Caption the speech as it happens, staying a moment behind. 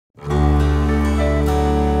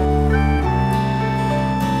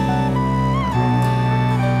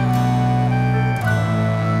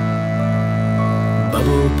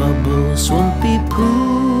bubble, swampy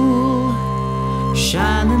pool,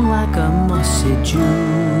 shining like a mossy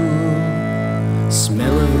jewel.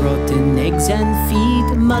 Smell of rotten eggs and feet,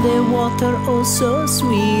 muddy water oh so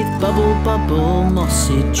sweet. Bubble, bubble,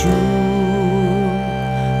 mossy jewel,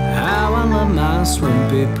 how I love my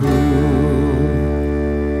swampy pool.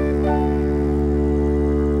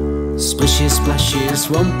 Splishy, splashy,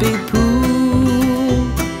 swampy pool,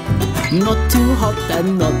 not too hot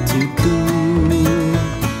and not too cool.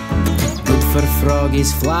 Good for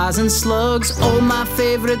froggies, flies and slugs, all my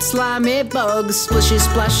favourite slimy bugs. Splishy,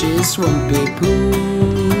 splashy, swampy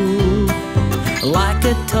pool, like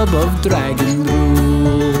a tub of dragon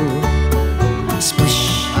drool. Splish,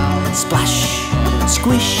 splash,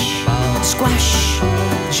 squish, squash,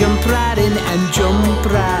 jump right in and jump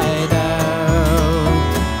right out.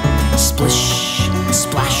 Splish,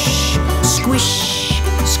 splash, squish,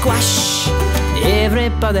 squash,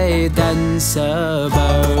 everybody dance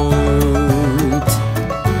about.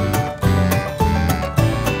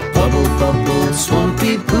 Bubble, bubble,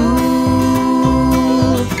 swampy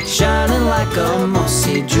pool, shining like a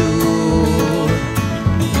mossy jewel.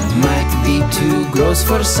 Might be too gross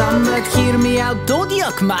for some, but hear me out, don't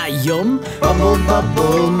yuck my yum. Bubble,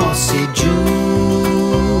 bubble, mossy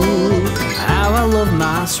jewel, how I love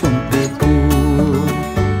my swampy pool.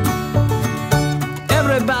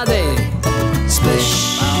 Everybody! Splish,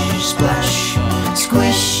 splash,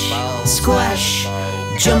 squish, squash,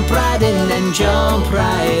 jump right in and jump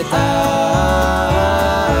right out.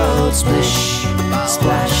 Splish,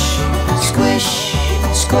 splash, squish,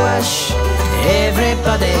 squash,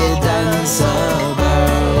 everybody dance about.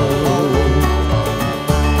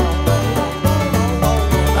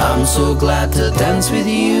 I'm so glad to dance with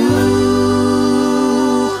you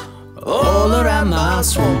all around my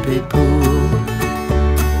swampy pool.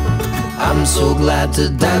 I'm so glad to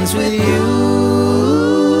dance with you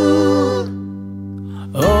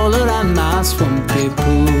all around my swampy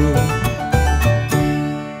pool.